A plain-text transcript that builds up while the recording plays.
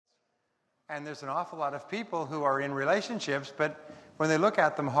And there's an awful lot of people who are in relationships, but when they look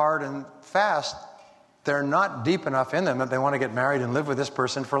at them hard and fast, they're not deep enough in them that they want to get married and live with this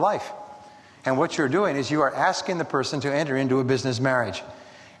person for life. And what you're doing is you are asking the person to enter into a business marriage.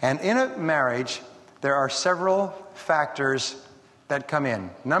 And in a marriage, there are several factors that come in.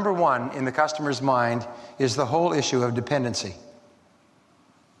 Number one, in the customer's mind, is the whole issue of dependency.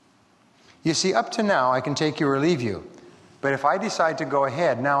 You see, up to now, I can take you or leave you. But if I decide to go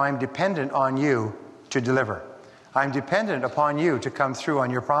ahead, now I'm dependent on you to deliver. I'm dependent upon you to come through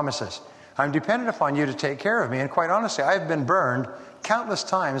on your promises. I'm dependent upon you to take care of me. And quite honestly, I've been burned countless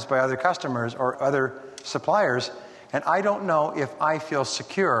times by other customers or other suppliers, and I don't know if I feel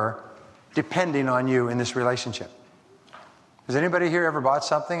secure depending on you in this relationship. Has anybody here ever bought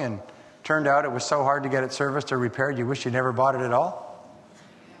something and turned out it was so hard to get it serviced or repaired you wish you never bought it at all?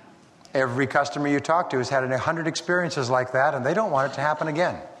 Every customer you talk to has had 100 experiences like that, and they don't want it to happen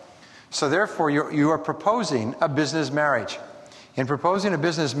again. So therefore, you are proposing a business marriage. In proposing a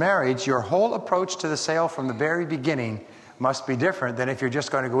business marriage, your whole approach to the sale from the very beginning must be different than if you're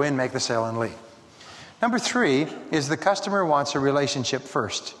just going to go in, make the sale, and leave. Number 3 is the customer wants a relationship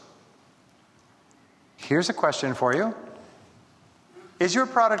first. Here's a question for you. Is your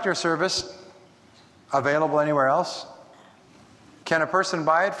product or service available anywhere else? Can a person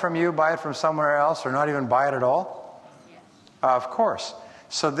buy it from you, buy it from somewhere else, or not even buy it at all? Yes. Of course.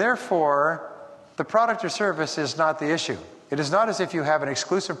 So therefore, the product or service is not the issue. It is not as if you have an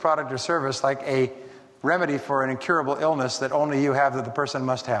exclusive product or service like a remedy for an incurable illness that only you have that the person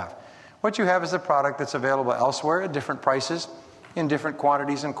must have. What you have is a product that's available elsewhere at different prices, in different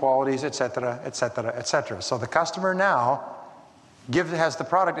quantities and qualities, etc., etc., etc. So the customer now has the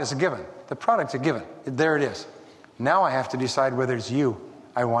product as a given. The product's a given. There it is. Now I have to decide whether it's you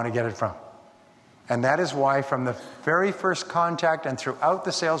I want to get it from. And that is why from the very first contact and throughout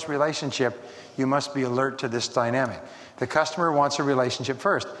the sales relationship, you must be alert to this dynamic. The customer wants a relationship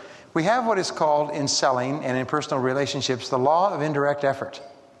first. We have what is called in selling and in personal relationships the law of indirect effort.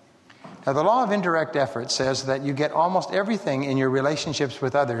 Now the law of indirect effort says that you get almost everything in your relationships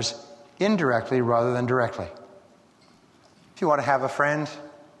with others indirectly rather than directly. If you want to have a friend,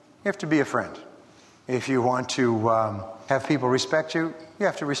 you have to be a friend. If you want to have people respect you, you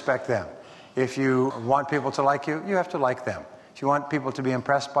have to respect them. If you want people to like you, you have to like them. If you want people to be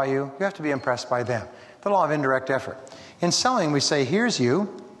impressed by you, you have to be impressed by them. The law of indirect effort. In selling, we say, here's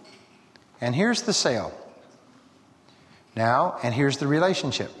you, and here's the sale. Now, and here's the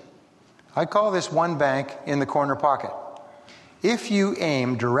relationship. I call this one bank in the corner pocket. If you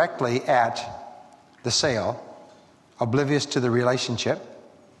aim directly at the sale, oblivious to the relationship,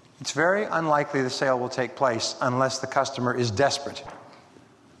 it's very unlikely the sale will take place unless the customer is desperate.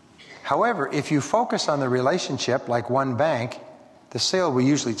 However, if you focus on the relationship like one bank, the sale will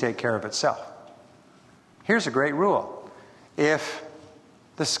usually take care of itself. Here's a great rule. If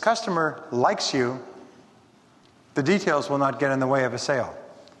this customer likes you, the details will not get in the way of a sale.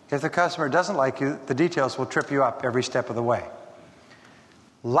 If the customer doesn't like you, the details will trip you up every step of the way.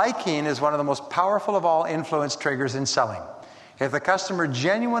 Liking is one of the most powerful of all influence triggers in selling. If the customer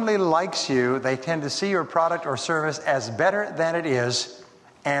genuinely likes you, they tend to see your product or service as better than it is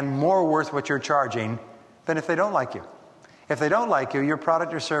and more worth what you're charging than if they don't like you. If they don't like you, your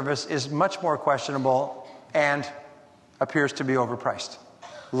product or service is much more questionable and appears to be overpriced.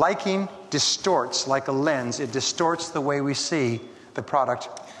 Liking distorts like a lens. It distorts the way we see the product,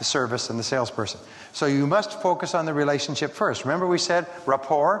 the service, and the salesperson. So you must focus on the relationship first. Remember we said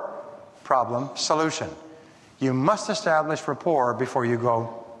rapport, problem, solution. You must establish rapport before you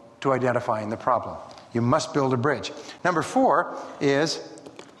go to identifying the problem. You must build a bridge. Number 4 is,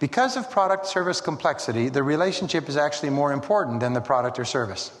 because of product service complexity, the relationship is actually more important than the product or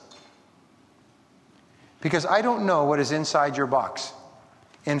service. Because I don't know what is inside your box.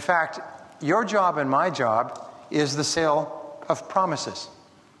 In fact, your job and my job is the sale of promises.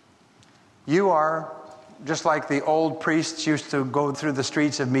 You are, just like the old priests used to go through the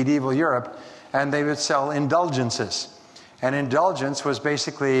streets of medieval Europe, and they would sell indulgences. An indulgence was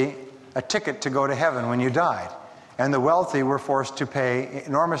basically a ticket to go to heaven when you died. And the wealthy were forced to pay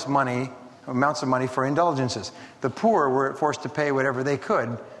enormous amounts of money for indulgences. The poor were forced to pay whatever they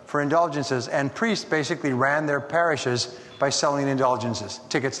could for indulgences. And priests basically ran their parishes by selling indulgences,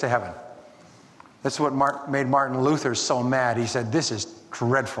 tickets to heaven. That's what made Martin Luther so mad. He said, this is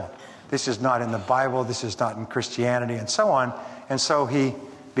dreadful. This is not in the Bible. This is not in Christianity, and so on. And so he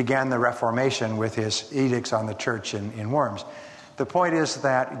began the Reformation with his edicts on the church in Worms. The point is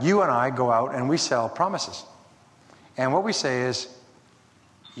that you and I go out and we sell promises. And what we say is,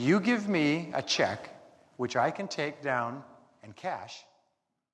 you give me a check which I can take down and cash,